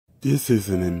This is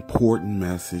an important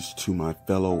message to my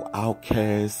fellow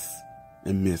outcasts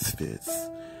and misfits.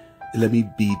 Let me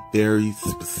be very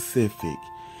specific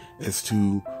as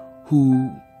to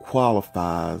who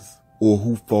qualifies or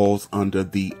who falls under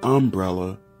the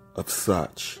umbrella of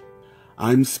such.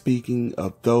 I'm speaking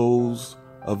of those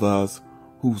of us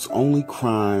whose only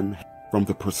crime from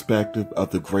the perspective of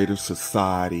the greater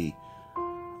society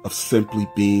of simply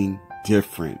being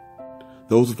different.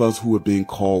 Those of us who have been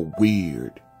called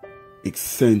weird,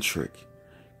 eccentric,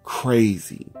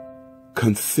 crazy,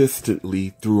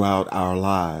 consistently throughout our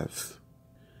lives.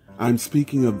 I'm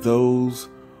speaking of those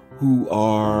who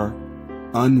are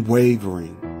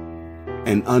unwavering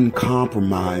and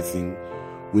uncompromising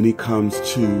when it comes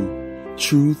to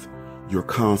truth, your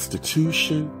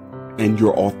constitution, and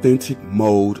your authentic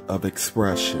mode of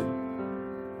expression.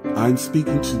 I'm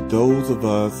speaking to those of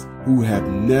us who have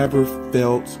never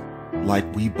felt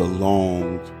like we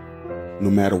belonged, no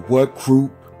matter what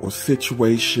group or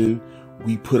situation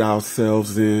we put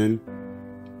ourselves in.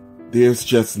 There's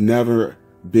just never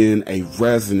been a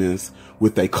resonance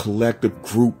with a collective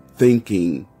group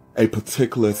thinking, a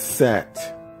particular sect,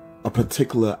 a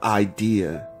particular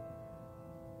idea.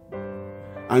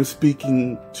 I'm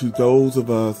speaking to those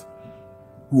of us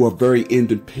who are very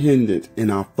independent in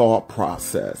our thought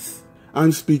process.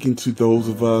 I'm speaking to those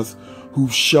of us who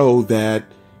show that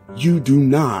you do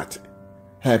not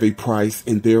have a price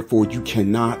and therefore you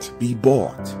cannot be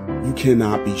bought. You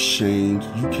cannot be shamed.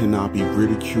 You cannot be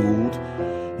ridiculed.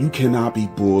 You cannot be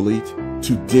bullied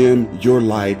to dim your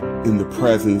light in the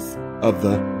presence of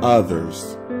the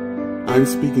others. I'm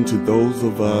speaking to those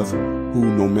of us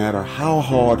who, no matter how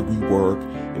hard we work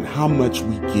and how much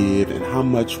we give and how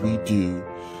much we do,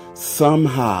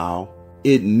 somehow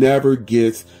it never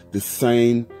gets the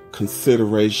same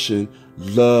consideration,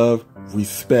 love,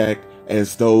 respect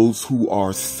as those who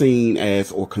are seen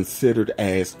as or considered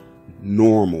as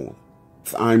normal.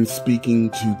 I'm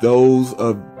speaking to those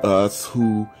of us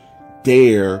who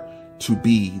dare to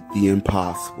be the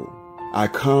impossible. I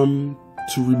come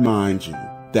to remind you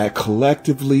that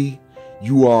collectively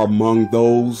you are among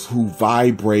those who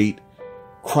vibrate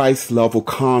Christ-level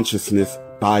consciousness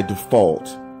by default.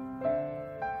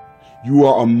 You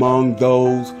are among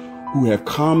those who have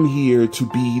come here to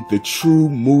be the true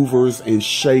movers and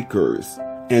shakers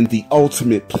and the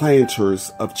ultimate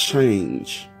planters of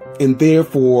change. And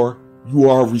therefore, you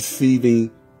are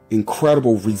receiving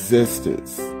incredible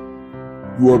resistance.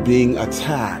 You are being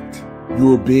attacked.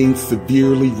 You are being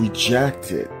severely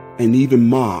rejected and even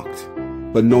mocked.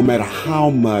 But no matter how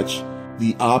much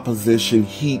the opposition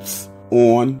heaps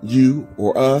on you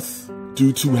or us,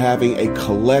 due to having a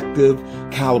collective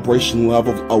calibration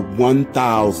level of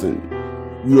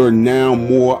 1,000, we are now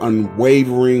more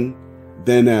unwavering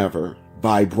than ever,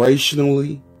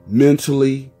 vibrationally,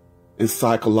 mentally, and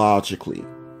psychologically.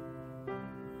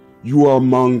 You are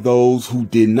among those who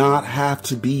did not have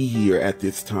to be here at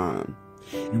this time.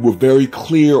 You were very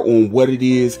clear on what it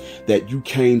is that you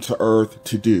came to Earth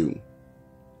to do.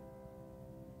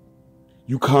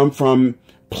 You come from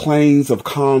planes of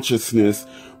consciousness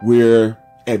where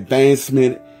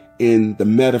advancement in the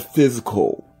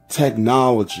metaphysical,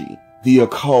 technology, the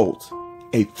occult,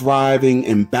 a thriving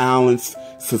and balanced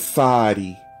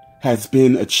society has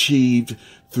been achieved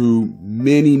through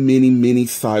many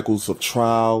cycles of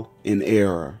trial and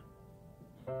error.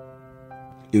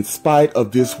 In spite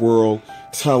of this world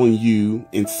telling you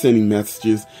and sending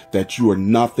messages that you are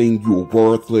nothing, you are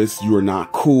worthless, you are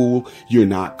not cool, you're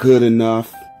not good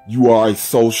enough, you are a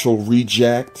social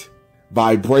reject,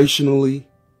 vibrationally,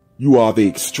 you are the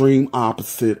extreme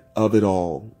opposite of it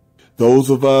all. Those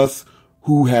of us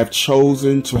who have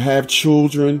chosen to have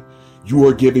children, you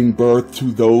are giving birth to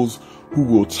those who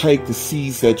will take the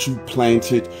seeds that you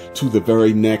planted to the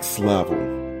very next level.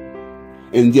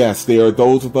 And yes, there are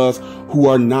those of us who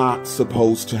are not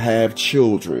supposed to have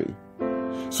children.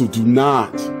 So do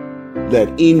not let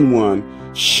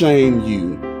anyone shame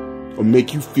you or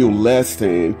make you feel less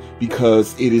than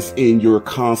because it is in your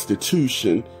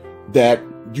constitution that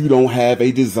you don't have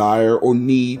a desire or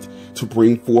need to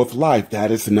bring forth life.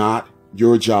 That is not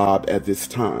your job at this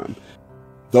time.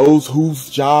 Those whose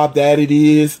job that it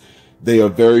is, they are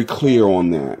very clear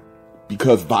on that,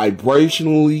 because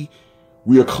vibrationally,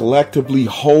 we are collectively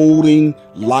holding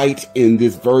light in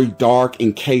this very dark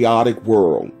and chaotic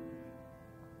world.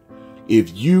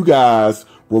 If you guys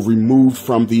were removed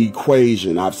from the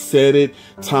equation, I've said it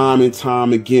time and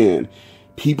time again,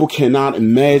 people cannot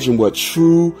imagine what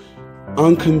true,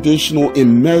 unconditional,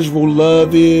 immeasurable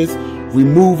love is.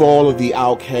 Remove all of the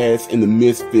outcasts and the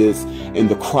misfits and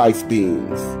the Christ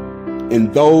beings.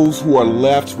 And those who are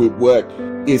left with what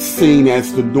is seen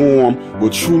as the norm will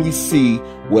truly see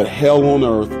what hell on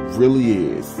earth really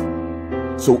is.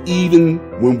 So even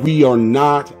when we are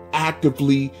not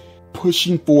actively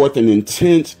pushing forth an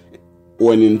intent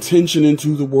or an intention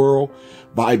into the world,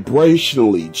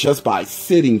 vibrationally, just by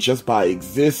sitting, just by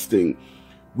existing,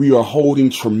 we are holding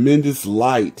tremendous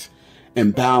light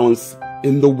and balance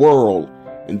in the world.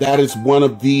 And that is one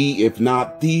of the, if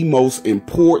not the most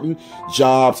important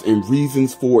jobs and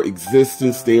reasons for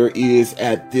existence there is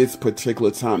at this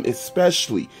particular time,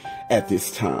 especially at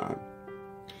this time.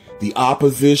 The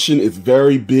opposition is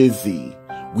very busy.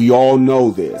 We all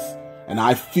know this. And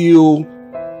I feel,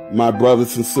 my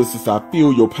brothers and sisters, I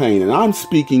feel your pain. And I'm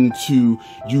speaking to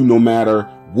you no matter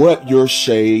what your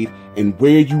shade and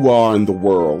where you are in the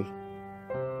world.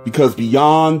 Because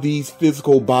beyond these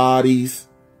physical bodies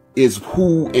is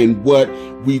who and what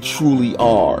we truly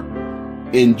are.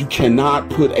 And you cannot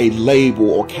put a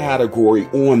label or category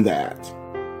on that.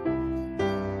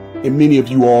 And many of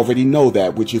you already know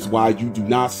that, which is why you do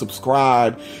not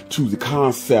subscribe to the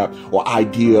concept or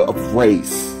idea of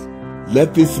race.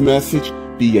 Let this message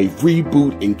be a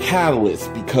reboot and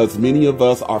catalyst, because many of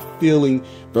us are feeling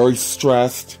very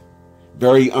stressed,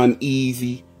 very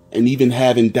uneasy, and even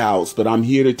having doubts. But I'm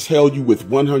here to tell you with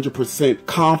 100%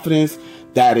 confidence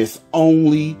that is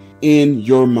only in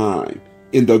your mind.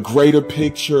 In the greater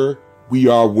picture, we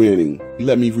are winning.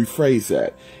 Let me rephrase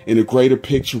that. In the greater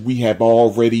picture, we have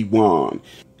already won.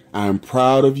 I am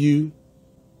proud of you.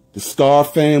 The Star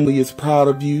family is proud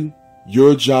of you.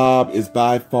 Your job is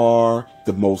by far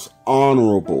the most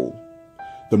honorable,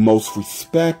 the most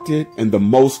respected, and the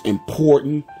most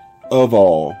important of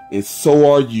all. And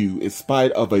so are you, in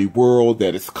spite of a world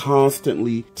that is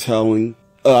constantly telling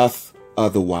us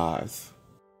otherwise.